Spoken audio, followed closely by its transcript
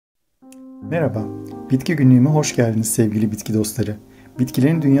Merhaba, bitki günlüğüme hoş geldiniz sevgili bitki dostları.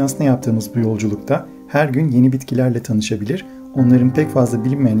 Bitkilerin dünyasına yaptığımız bu yolculukta her gün yeni bitkilerle tanışabilir, onların pek fazla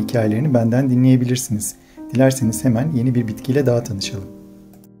bilinmeyen hikayelerini benden dinleyebilirsiniz. Dilerseniz hemen yeni bir bitkiyle daha tanışalım.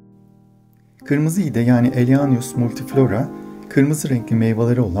 Kırmızı iğde yani Elaeagnus multiflora, kırmızı renkli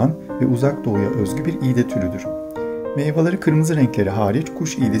meyveleri olan ve uzak doğuya özgü bir iğde türüdür. Meyveleri kırmızı renkleri hariç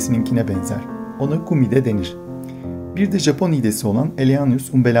kuş iğdesininkine benzer. Ona gibi denir. Bir de Japon iğdesi olan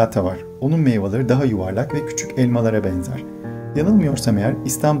Elaeagnus umbellata var. Onun meyveleri daha yuvarlak ve küçük elmalara benzer. Yanılmıyorsam eğer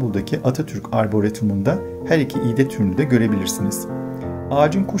İstanbul'daki Atatürk Arboretum'unda her iki iğde türünü de görebilirsiniz.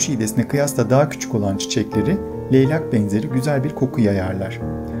 Ağacın kuş iğdesine kıyasla daha küçük olan çiçekleri leylak benzeri güzel bir koku yayarlar.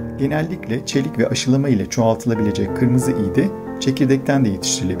 Genellikle çelik ve aşılama ile çoğaltılabilecek kırmızı iğde çekirdekten de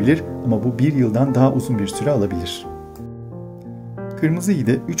yetiştirilebilir ama bu bir yıldan daha uzun bir süre alabilir. Kırmızı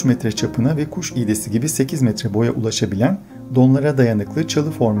iğde 3 metre çapına ve kuş iğdesi gibi 8 metre boya ulaşabilen, donlara dayanıklı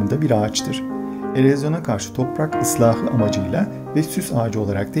çalı formunda bir ağaçtır. Erezyona karşı toprak ıslahı amacıyla ve süs ağacı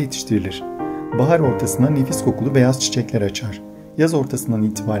olarak da yetiştirilir. Bahar ortasında nefis kokulu beyaz çiçekler açar. Yaz ortasından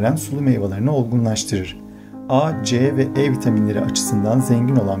itibaren sulu meyvelerini olgunlaştırır. A, C ve E vitaminleri açısından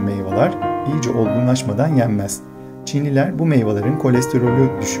zengin olan meyveler iyice olgunlaşmadan yenmez. Çinliler bu meyvelerin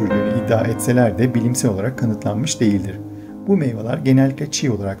kolesterolü düşürdüğünü iddia etseler de bilimsel olarak kanıtlanmış değildir. Bu meyveler genellikle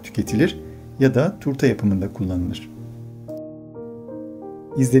çiğ olarak tüketilir ya da turta yapımında kullanılır.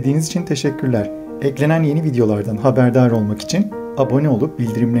 İzlediğiniz için teşekkürler. Eklenen yeni videolardan haberdar olmak için abone olup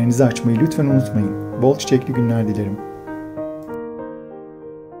bildirimlerinizi açmayı lütfen unutmayın. Bol çiçekli günler dilerim.